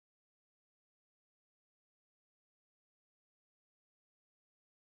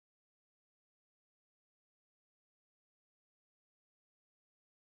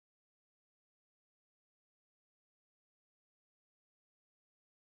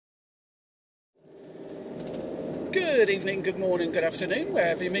Good evening, good morning, good afternoon,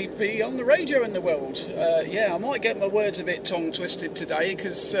 wherever you may be on the radio in the world. Yeah, I might get my words a bit tongue twisted today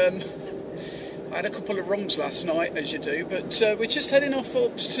because I had a couple of rums last night, as you do, but we're just heading off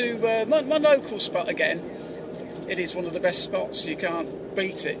up to my local spot again. It is one of the best spots, you can't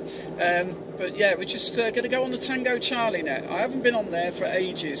beat it. But yeah, we're just going to go on the Tango Charlie now. I haven't been on there for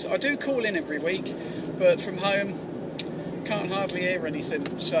ages. I do call in every week, but from home, can't hardly hear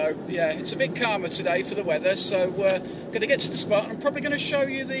anything. So yeah, it's a bit calmer today for the weather, so going to get to the spot, and I'm probably going to show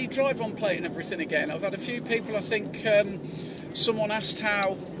you the drive-on plate and everything again. I've had a few people, I think someone asked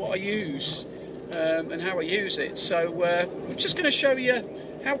what I use and how I use it, so I'm just going to show you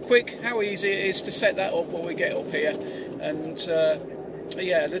how quick, how easy it is to set that up when we get up here. And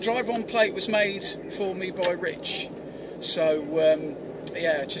yeah, the drive-on plate was made for me by Rich, so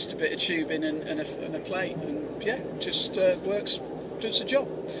yeah, just a bit of tubing and a plate, and yeah, just works, does the job.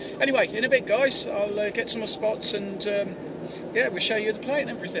 Anyway, in a bit, guys, I'll get to my spots, and yeah, we'll show you the plate and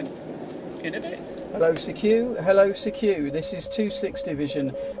everything in a bit. Hello CQ, hello CQ, this is 26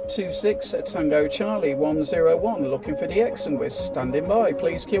 Division 26 at Tango Charlie 101, looking for the X, and we're standing by.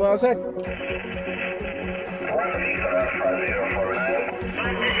 Please QRZ.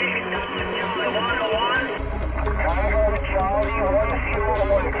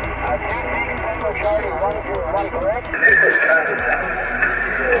 Charlie 101, correct? Tango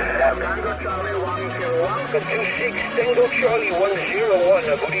Charlie 101, 26 Tango Charlie 101.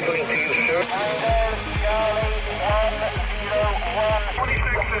 Good evening to you, sir. Tango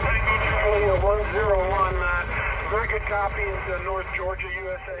Charlie 101. Very good copy into North Georgia,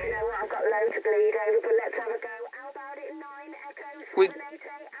 USA. I've got loads to bleed over, but let's have a go. How about it? 9 Echo.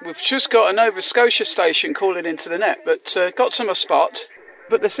 We've just got a Nova Scotia station calling into the net, but got to my spot.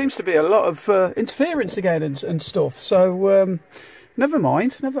 But there seems to be a lot of interference again and stuff, so never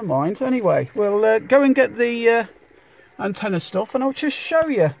mind. Anyway, we'll go and get the antenna stuff, and I'll just show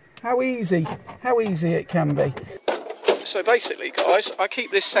you how easy it can be. So basically, guys, I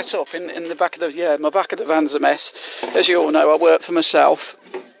keep this set up in the back of the, my back of the van's a mess. As you all know, I work for myself.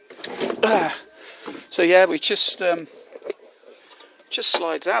 So yeah, we just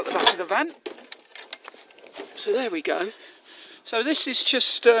slides out the back of the van. So there we go. So this is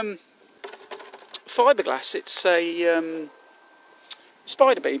just fiberglass. It's a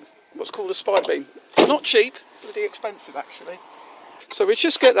spider beam, what's called a spider beam. Not cheap, pretty expensive actually. So we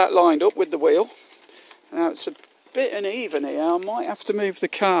just get that lined up with the wheel. Now it's a bit uneven here. I might have to move the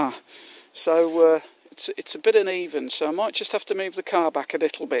car. So it's a bit uneven, so I might just have to move the car back a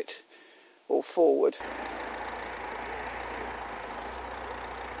little bit or forward.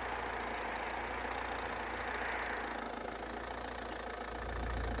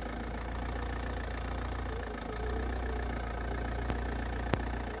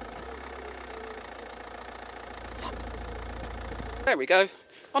 There we go,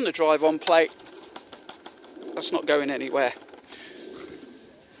 on the drive-on plate. That's not going anywhere.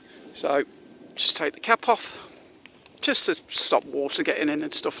 So just take the cap off, just to stop water getting in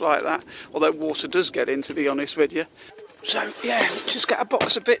and stuff like that. Although water does get in, to be honest with you. So yeah, just get a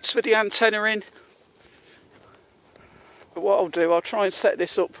box of bits with the antenna in. But what I'll do, I'll try and set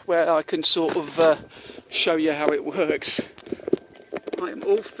this up where I can sort of show you how it works. I am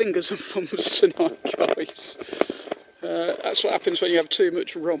all fingers and thumbs tonight, guys. That's what happens when you have too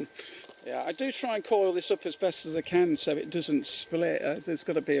much rum. Yeah, I do try and coil this up as best as I can so it doesn't split. There's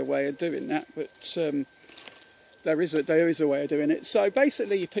got to be a way of doing that, but there is a way of doing it. So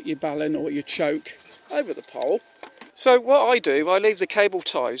basically you put your balun or your choke over the pole. So what I do, I leave the cable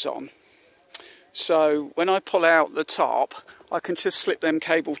ties on. So when I pull out the top, I can just slip them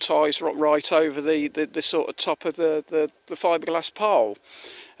cable ties right over the sort of top of the fiberglass pole.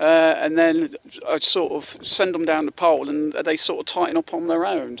 And then I sort of send them down the pole and they sort of tighten up on their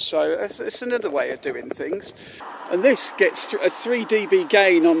own. So it's another way of doing things. And this gets a 3 dB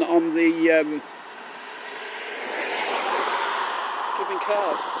gain on the giving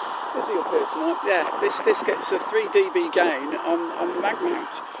cars. Is he up here tonight? Yeah, this gets a 3 dB gain on the mag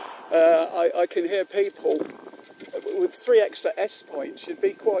mount. I can hear people with 3 extra S points. You'd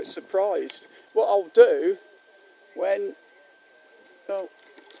be quite surprised. What I'll do when... Oh,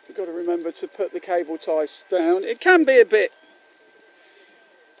 you've got to remember to put the cable ties down. It can be a bit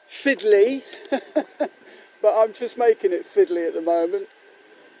fiddly, but I'm just making it fiddly at the moment.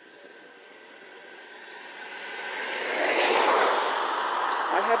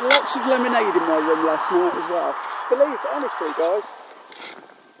 I had lots of lemonade in my room last night as well. Believe it, honestly, guys.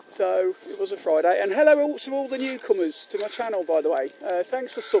 So it was a Friday. And hello to all the newcomers to my channel, by the way.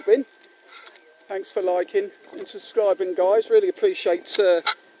 Thanks for subbing. Thanks for liking and subscribing, guys. Really appreciate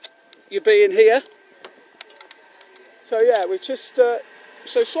you being here. So yeah, we just so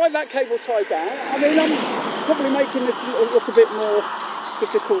slide that cable tie down. I mean, I'm probably making this look a bit more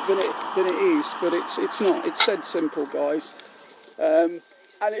difficult than it is, but it's not. It's dead simple, guys. And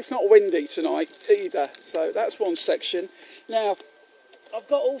it's not windy tonight either. So that's one section. Now, I've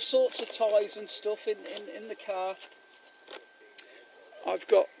got all sorts of ties and stuff in the car. I've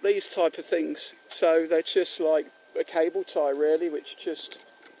got these type of things. So they're just like a cable tie really, which just,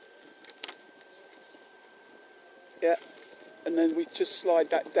 yeah. And then we just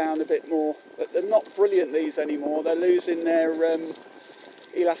slide that down a bit more. But they're not brilliant, these, anymore. They're losing their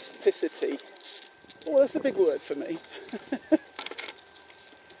elasticity. Oh, that's a big word for me.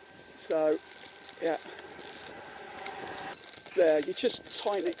 So, yeah. There, you just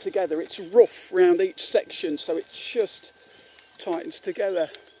tighten it together. It's rough round each section, so it just tightens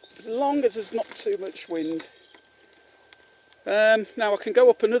together. As long as there's not too much wind. Now I can go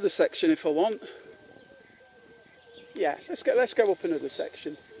up another section if I want. Yeah, let's go up another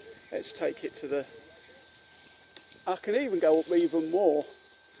section. Let's take it to the... I can even go up even more.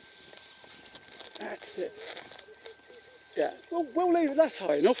 That's it. Yeah, well, we'll leave it that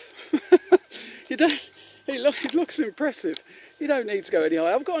high enough. You don't... It looks impressive. You don't need to go any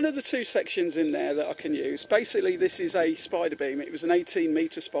higher. I've got another 2 sections in there that I can use. Basically, this is a spider beam. It was an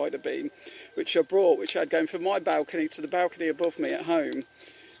 18-metre spider beam, which I brought, which I had going from my balcony to the balcony above me at home,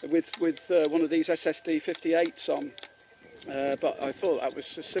 with one of these SSD 58s on. But I thought that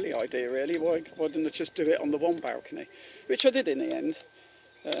was a silly idea, really. Why didn't I just do it on the one balcony? Which I did in the end.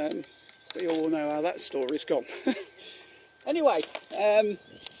 We all know how that story's gone. Anyway,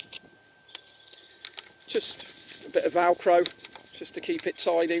 just a bit of Velcro, just to keep it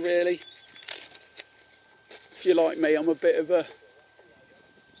tidy, really. If you're like me, I'm a bit of a...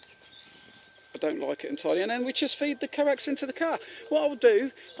 I don't like it untidy. And then we just feed the coax into the car. What I'll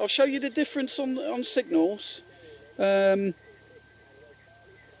do, I'll show you the difference on signals. What's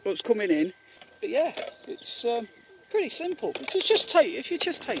coming in. But yeah, it's pretty simple. If you just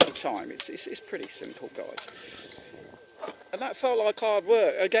take your time, it's pretty simple, guys. And that felt like hard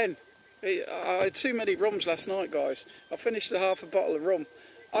work. Again, I had too many rums last night, guys. I finished a half a bottle of rum.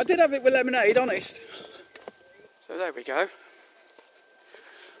 I did have it with lemonade, honest. So there we go.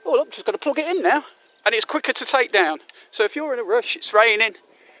 Oh look, just got to plug it in now. And it's quicker to take down. So if you're in a rush, it's raining,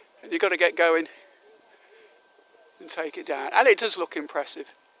 and you've got to get going, and take it down. And it does look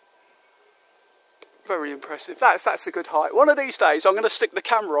impressive. Very impressive. That's a good height. One of these days I'm going to stick the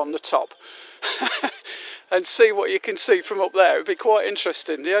camera on the top and see what you can see from up there. It'd be quite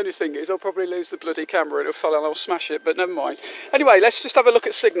interesting. The only thing is I'll probably lose the bloody camera, it'll fall and I'll smash it, but never mind. Anyway, let's just have a look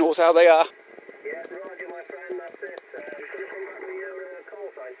at signals, how they are. Yeah, roger, my friend, that's it. Could you come back with your call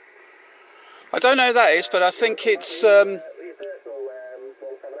sign? I don't know who that is, but I think it's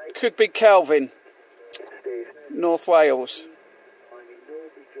could be Kelvin, North Wales.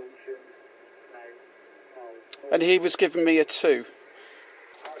 And he was giving me a 2. Okay, my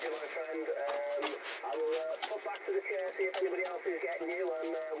friend, I'll pop back to the chair, see if anybody else is getting you,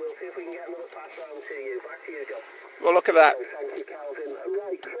 and we'll see if we can get another pass round to you. Back to you, John. Well, look at that. Thank you, Calvin.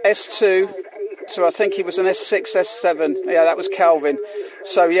 Right, S2, so I think he was an S6, S7. Yeah, that was Kelvin.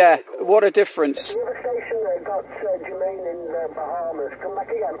 So yeah, what a difference. the other station there got Jermaine in the Bahamas. Come back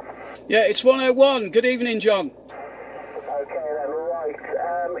again. Yeah, it's 101. Good evening, John. Okay then, right.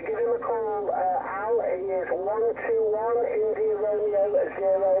 Give him a call, Al. He is 121 India Romeo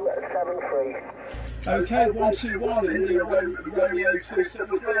 073. Okay, 121 India Romeo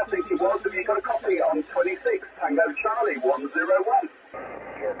 273. I think it was. Have you got a copy on 26 Tango Charlie 101?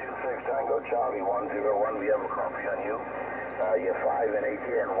 Yeah, 26 Tango Charlie 101. We have a copy on you. You're 5 and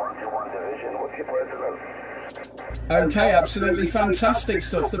ATN 121 Division. What's your personal? Okay, absolutely fantastic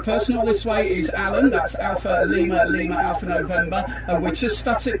stuff. The personal this way is Alan, that's Alpha Lima, Lima Alpha November, and we're just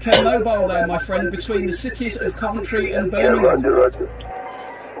static mobile there, my friend, between the cities of Coventry and Birmingham. Roger.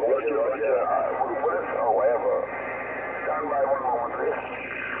 However, stand by 1 moment,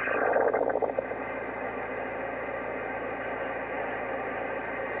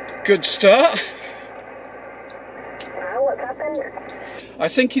 please. Good start. Now, what's happened? I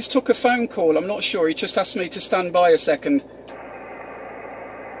think he's took a phone call, I'm not sure, he just asked me to stand by a second.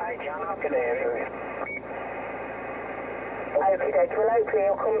 Hi, John, I can hear you. Okie dokie, well hopefully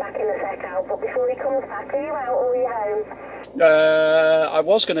he'll come back in a sec out, but before he comes back, are you out or are you home? I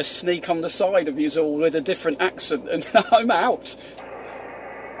was going to sneak on the side of you all with a different accent, and I'm out.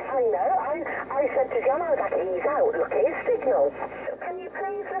 I know, I said to John, I was like, he's out, look at his signal. Can you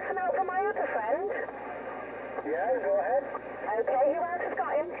please listen out for my other friend? Yeah, go ahead. Okay, who else has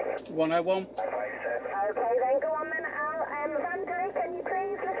got him? 101. Okay, then go on then, Al. Van Dyke, can you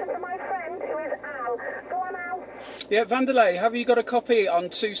please listen to my friend who is Al? Go on, Al. Yeah, Vanderlei, have you got a copy on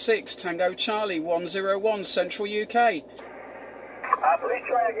 26 Tango Charlie 101 Central UK? Please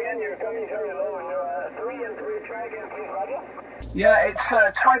try again. You're coming very low. 3 and 3. Try again, please, Roger. Yeah, it's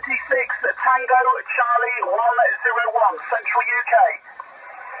 26 Tango Charlie 101 Central UK.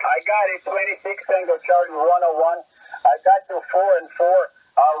 I got it. 26 Tango Charlie 101. I got you 4 and 4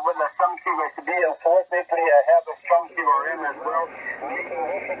 with a strong fever today. Unfortunately, I have a strong fever in as well. Making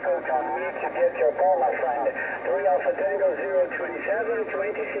difficult on me to get your call, my friend. 3 Alpha Tango 027,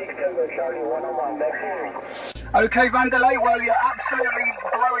 26 Tango Charlie 101. Back to you. Okay, Vanderlei, well, you're absolutely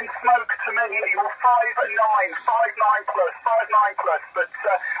blowing smoke to me. You're 5-9, 5-9 plus, 5-9 plus, but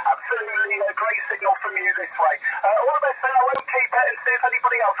absolutely a great signal from you this way. All the best, and I won't keep it and see if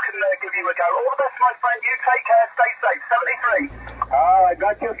anybody else can give you a go. All the best, my friend. You take care. Stay safe. 73. I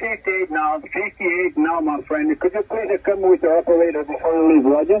got you 58 now. 58 now, my friend. Could you please come with your operator before you leave,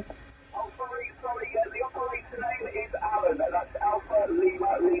 Roger? Oh, sorry. The operator name is Alan. That's Alpha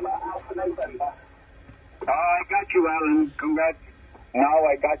Lima, Alpha November. I got you, Alan. Congrats. Now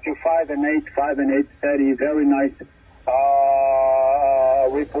I got you 5 and 8, 5 and 8, steady. Very nice.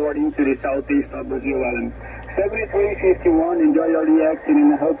 Reporting to the southeast of Brazil, Alan. 7351. Enjoy your reaction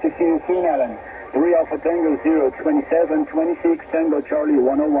and I hope to see you soon, Alan. 3 Alpha Tango 027, 26 Tango Charlie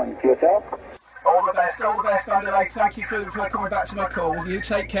 101. To yourself. All the best, Vanderlei. Thank you for coming back to my call. You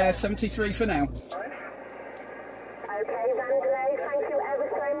take care. 73 for now. Okay, Vanderlei, thank you ever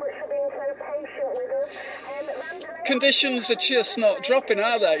so much for being so patient with us. Vanderlei, Conditions are just not dropping,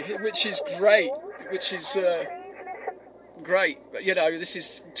 are they? Which is great. Which is great. You know, this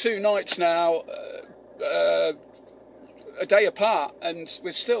is 2 nights now, a day apart, and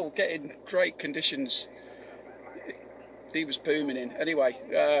we're still getting great conditions. He was booming in. Anyway,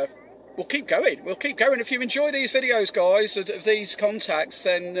 we'll keep going. If you enjoy these videos, guys, of these contacts,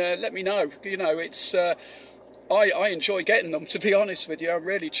 then let me know. You know, it's I enjoy getting them, to be honest with you. I'm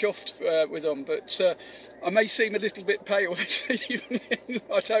really chuffed with them, but I may seem a little bit pale this evening.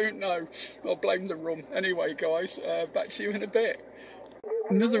 I don't know. I'll blame the rum. Anyway, guys, back to you in a bit.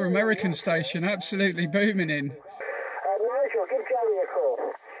 Another American station, absolutely booming in. Nigel, give Jerry a call.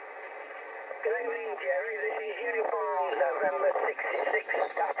 Good evening, Jerry. This is Uniform November 66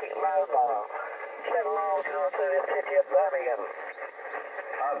 Static Mobile. 7 miles north of the city of Birmingham.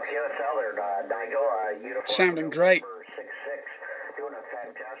 QSL there, Nigel. Uniform Sounding great. 66. Doing a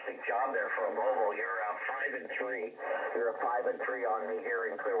fantastic job there for a mobile. You're 5 and 3. You're 5 and 3 on me here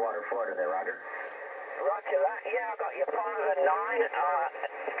in Clearwater, Florida there, Roger. Roger that. Yeah, I've got you 5 and 9.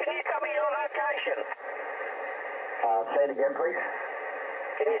 Can you tell me your location? Say it again, please.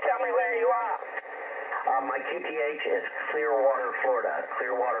 Can you tell me where you are? My QTH is Clearwater, Florida.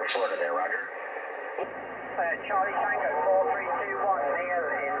 Clearwater, Florida there, Roger. Charlie Tango 4321 Neil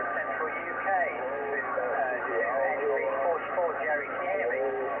in central UK. Entry 44, Jerry, can you hear me?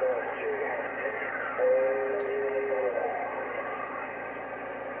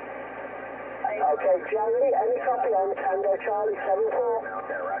 Okay, Jerry, any copy on Tango Charlie 74? Out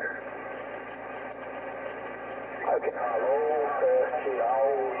there, Roger. Okay.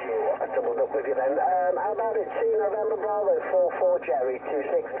 I doubled up with you then. How about it? 2 November Bravo 44 Jerry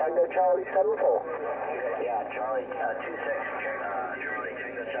 26 Tango Charlie 74. Yeah, Charlie 26 Charlie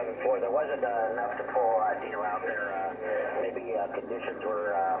Tango 74. There wasn't enough to pull Dino out there. Maybe conditions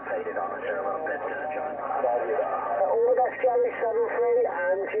were faded on us there a little bit, John. All the best, Jerry 73,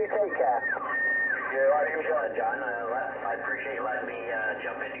 and you take care. You're right here, John. I appreciate you letting me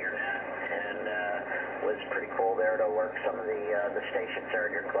jump into your net, and was pretty cool there to work some of the stations there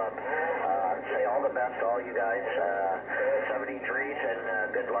at your club. I'd say all the best to all you guys, 73s,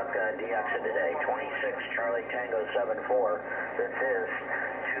 and good luck DXing today. 26 Charlie Tango 74. This is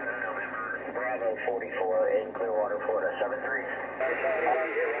 2 November Bravo 44 in Clearwater, Florida. 73s.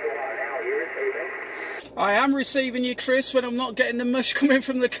 I am receiving you, Chris, when I'm not getting the mush coming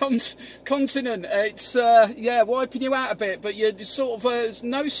from the continent. It's, yeah, wiping you out a bit, but you're sort of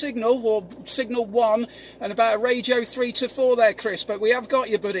no signal, or signal 1, and about a radio 3 to 4 there, Chris, but we have got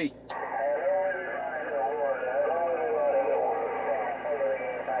you, buddy.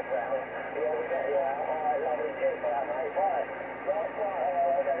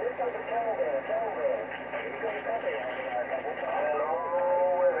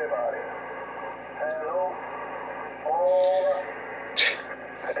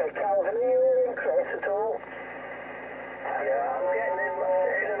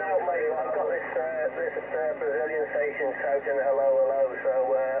 Brazilian station shouting hello, so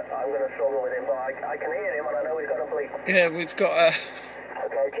I'm going to struggle with him, but I can hear him and I know he's got a bleep. Yeah, we've got a...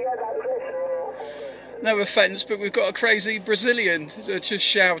 Okay, do you hear that, Chris? No offence, but we've got a crazy Brazilian just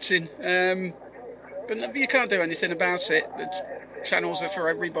shouting. but you can't do anything about it. The channels are for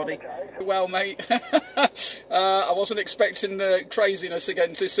everybody. Well, mate, I wasn't expecting the craziness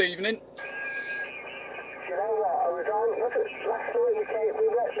again this evening. You know what? I was on. Last night we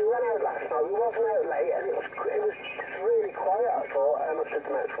went out last night. We wasn't out late, and it was just really quiet. I thought. I said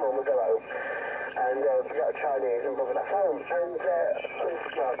to Max, "Mum, we'll go home." And we got a Chinese and bothered us home. And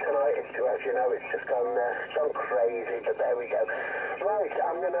well, tonight, as you know, it's just gone crazy. But there we go. Right,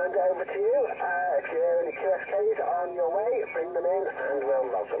 I'm going to hand it over to you. If you hear any QSKs on your way, bring them in, and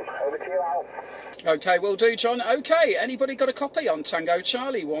we'll love them. Over to you, Al. Okay, will do, John. Okay, anybody got a copy on Tango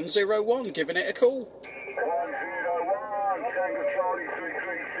Charlie 101? Giving it a call. 101, Tango Charlie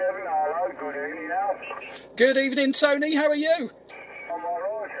 337. Hello, good evening, Al. Good evening, Tony. How are you? I'm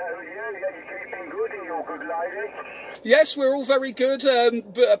alright, how are you? You keeping good and you're good lady? Yes, we're all very good,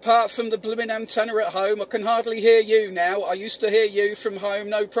 but apart from the blooming antenna at home, I can hardly hear you now. I used to hear you from home,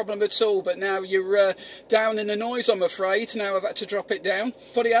 no problem at all, but now you're down in the noise, I'm afraid. Now I've had to drop it down.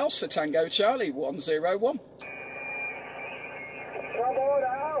 Anybody else for Tango Charlie 101? Come on,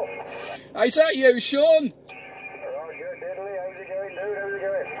 Al. Is that you, Sean?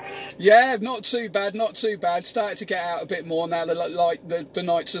 Yeah, not too bad, not too bad. Started to get out a bit more now. The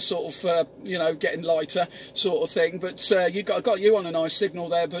nights are sort of, you know, getting lighter, sort of thing. But you got you on a nice signal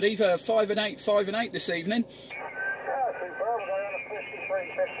there, buddy. 5 and 8 this evening. Yeah, superb. I'm on a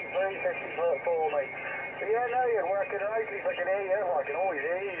 54, mate. So yeah, no, you're working right. At least I can hear you. I can always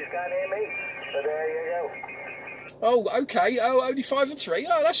hear you. You just can't hear me. So there you go. Oh, okay. Oh, only 5 and 3.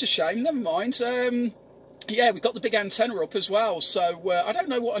 Oh, that's a shame. Never mind. Yeah, we've got the big antenna up as well, so I don't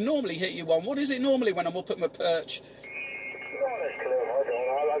know what I normally hit you on. What is it normally when I'm up at my perch? Not a clue. I don't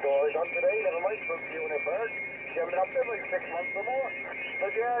know. I got it on today. Never mind. Spoke to you on a perch. You haven't been up there like 6 months or more.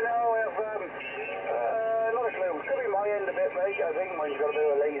 But yeah, no, I've not a clue. It could be my end a bit, mate. I think mine's got a bit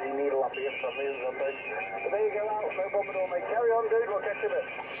of a lazy needle up here for some reason. But there you go, Al. No problem at all, mate. Carry on, dude. We'll catch you a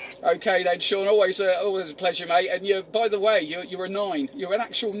bit. Okay then, Sean. Always a pleasure, mate. And you, by the way, you're a 9. You're an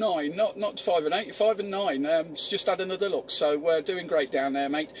actual 9, not 5 and 8. You're 5 and 9. Just had another look, so we're doing great down there,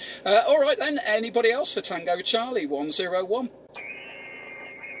 mate. All right then. Anybody else for Tango Charlie 101?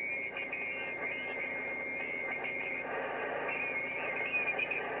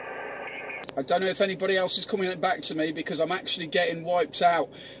 I don't know if anybody else is coming back to me because I'm actually getting wiped out.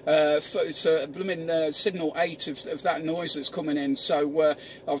 It's a blooming signal 8 of that noise that's coming in. So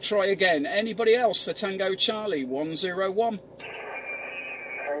I'll try again. Anybody else for Tango Charlie 101?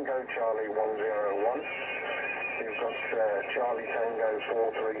 Tango Charlie 101. You've got Charlie Tango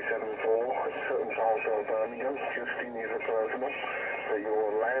 4374 at Sutton Castle, Birmingham. Justin is approachable. So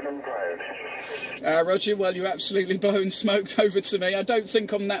you're loud and proud. Roger, well, you absolutely blown smoked over to me. I don't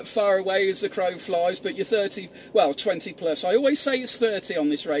think I'm that far away as the crow flies, but you're 30, well, 20 plus. I always say it's 30 on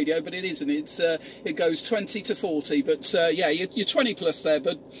this radio, but it isn't. It's it goes 20 to 40, but yeah, you're 20 plus there,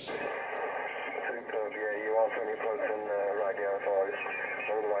 bud. Superb, yeah, you are 20 plus in Radio 5.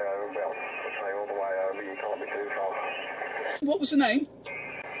 All the way over, well, I'll say all the way over, you can't be too far. What was the name?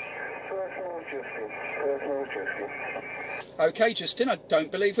 Personal Justin. Okay, Justin, I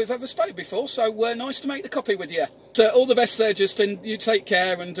don't believe we've ever spoke before, so nice to make the copy with you. So all the best there, Justin. You take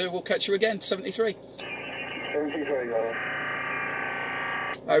care, and we'll catch you again. 73. 73, guys.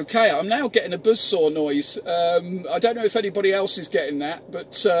 Okay, I'm now getting a buzzsaw noise. I don't know if anybody else is getting that,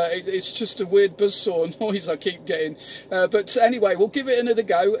 but it's just a weird buzzsaw noise I keep getting. But anyway, we'll give it another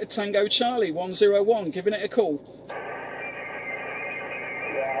go at Tango Charlie 101, giving it a call.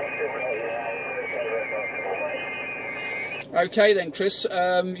 Okay then, Chris.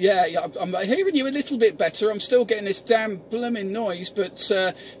 Yeah, I'm hearing you a little bit better. I'm still getting this damn blooming noise, but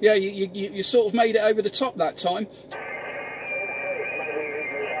yeah, you sort of made it over the top that time.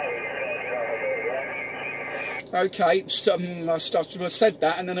 Okay, I said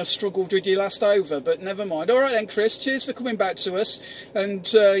that and then I struggled with you last over, but never mind. All right then, Chris, cheers for coming back to us. And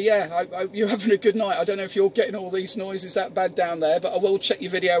yeah, you're having a good night. I don't know if you're getting all these noises that bad down there, but I will check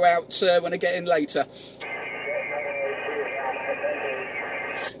your video out when I get in later.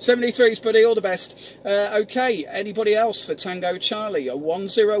 73s, buddy, all the best. Okay, anybody else for Tango Charlie, a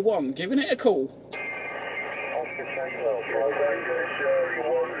 101, giving it a call.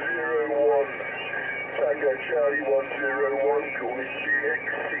 Tango Charlie 101, calling GX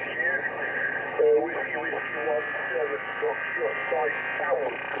 6 years. Whiskey 17, Foxtrot 5 Tower,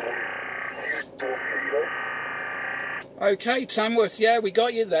 calling 4 kilo. Okay, Tamworth, yeah, we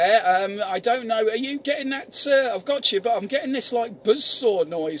got you there. I don't know, are you getting that? I've got you, but I'm getting this like buzzsaw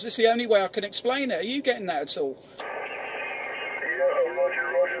noise. It's the only way I can explain it. Are you getting that at all? Yeah,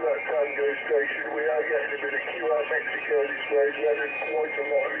 roger that Tango station. We are getting a bit of Q out Mexico this way. We had quite a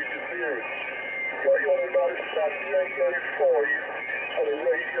lot of interference. got you on about San Diego 5 on a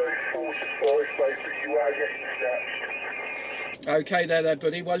radio 45, mate, but you are getting snatched. Okay, there,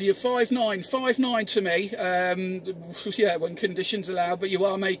 buddy. Well, you're 5'9" to me. Yeah, when conditions allow, but you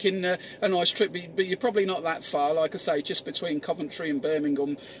are making a nice trip. But you're probably not that far, like I say, just between Coventry and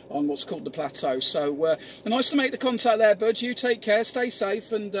Birmingham on what's called the Plateau. So nice to make the contact there, bud. You take care, stay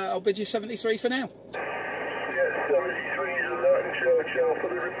safe, and I'll bid you 73 for now. Yeah, 73 is a lot, and ciao for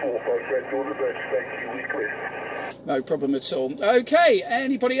the report, my friend. All the best. Thank you, weekly. No problem at all. Okay,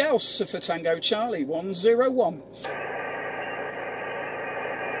 anybody else for Tango Charlie 101?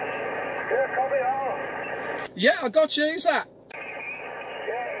 Yeah, I got you. Who's that?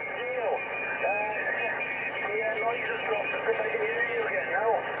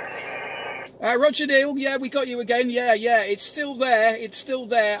 Roger Neil, yeah, we got you again. Yeah, it's still there. It's still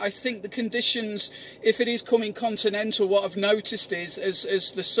there. I think the conditions, if it is coming continental, what I've noticed is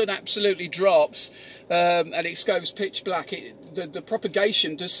as the sun absolutely drops and it goes pitch black, the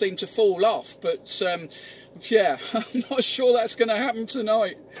propagation does seem to fall off. But yeah, I'm not sure that's going to happen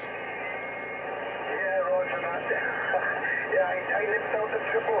tonight.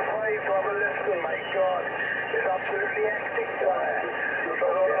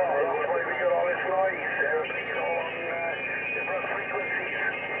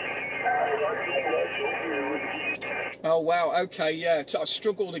 Oh wow, okay, yeah, I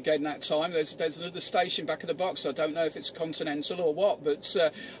struggled again that time. There's another station back in the box. I don't know if it's Continental or what, but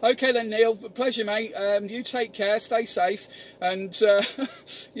okay then, Neil, pleasure, mate. You take care, stay safe, and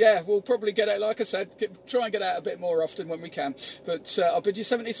yeah, we'll probably get out, like I said, try and get out a bit more often when we can. But I'll bid you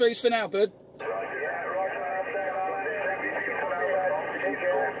 73s for now, bud.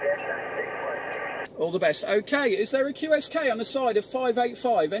 All the best. Okay, is there a QSK on the side of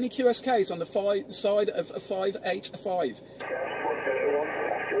 585? Any QSKs on the side of 585?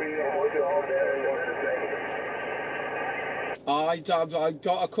 I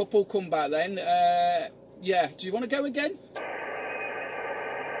got a couple come back then. Yeah, do you want to go again?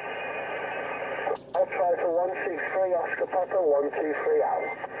 I'll try for 163 Oscar Papa 123 out.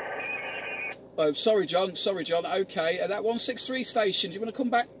 Oh, sorry, John. Okay, that 163 station, do you want to come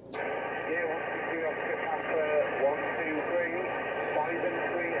back?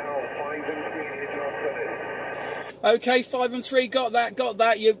 Okay, 5 and 3, got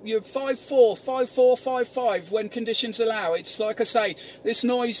that. You're 5-4, 5-4, 5-5 when conditions allow. It's like I say, this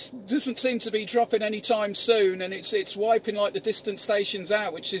noise doesn't seem to be dropping anytime soon, and it's wiping like the distant stations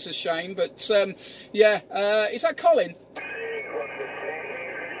out, which is a shame. But yeah, is that Colin?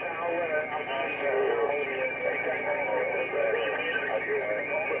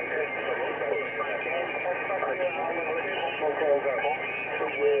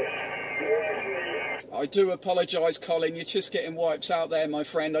 I do apologise, Colin. You're just getting wiped out there, my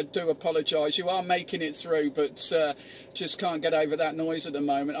friend. I do apologise. You are making it through, but just can't get over that noise at the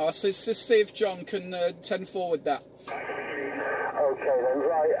moment. I'll just see if John can send forward that. Okay then,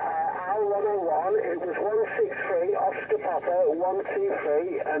 right. Al 101, it was 163, Oscar Papa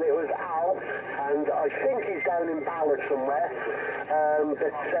 123, and it was Al, and I think he's down in Ballard somewhere.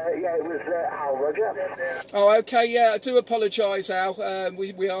 But yeah, it was Al, Roger. Oh, okay, yeah, I do apologise, Al.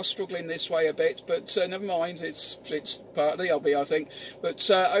 We are struggling this way a bit, but never mind. It's part of the hobby, I think. But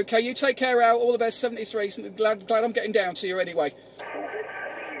okay, you take care, Al. All the best, 73. Glad I'm getting down to you anyway.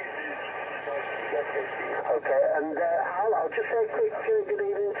 Okay, and Al, I'll just say a quick good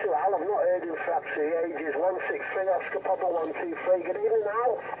evening to Al. I've not heard him for absolutely ages. 163, Oscar Papa 123. Good evening,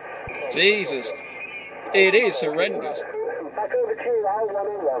 Al. Jesus, it is horrendous. Back over to you, Al,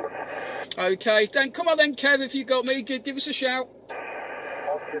 101. Okay, then come on then, Kev, if you got me, give us a shout.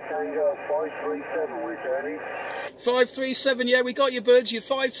 Oscar Tango 537, returning. 537, yeah, we got you, birds. You're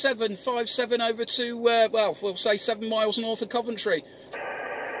 57 over to, well, we'll say 7 miles north of Coventry.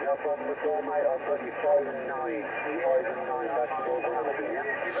 No problem at all, mate. I've got you 5 and 9. 5 and 9, that's all Coventry, yeah?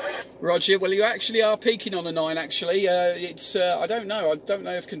 Roger, well, you actually are peaking on a 9, actually. It's, I don't know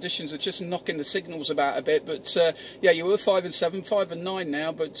if conditions are just knocking the signals about a bit, but yeah, you were 5 and 7, 5 and 9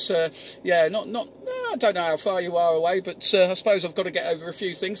 now, but yeah, not. I don't know how far you are away, but I suppose I've got to get over a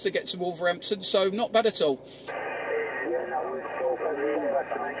few things to get to Wolverhampton, so not bad at all.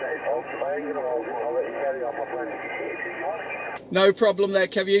 No problem there,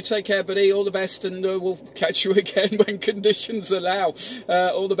 Kev. You take care, buddy. All the best, and we'll catch you again when conditions allow.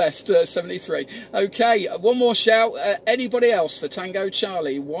 All the best, 73. Okay, one more shout. Anybody else for Tango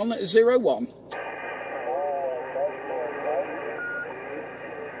Charlie 101?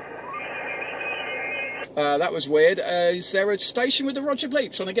 That was weird. Is there a station with the Roger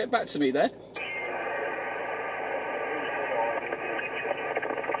Bleep trying to get back to me there?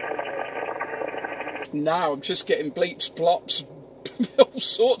 No, I'm just getting bleeps, plops, all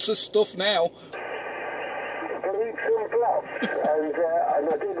sorts of stuff now. Bleeps and plops, and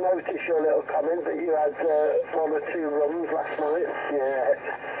I did notice your little comment that you had 1 or 2 rums last night.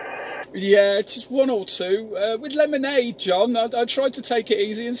 Yeah, just 1 or 2. With lemonade, John. I tried to take it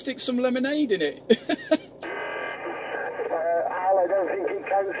easy and stick some lemonade in it. Al, I don't think it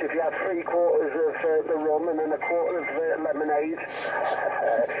counts if you have 3/4 of the rum and then 1/4 of lemonade.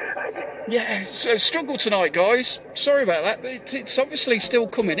 Yeah, so struggle tonight, guys. Sorry about that, but it's obviously still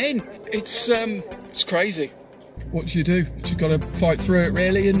coming in. It's crazy. What do? You just got to fight through it,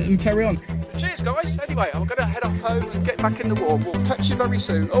 really, and carry on. Cheers, guys. Anyway, I'm going to head off home and get back in the warm. We'll catch you very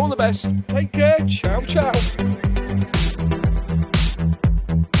soon. All the best. Take care. Ciao, ciao.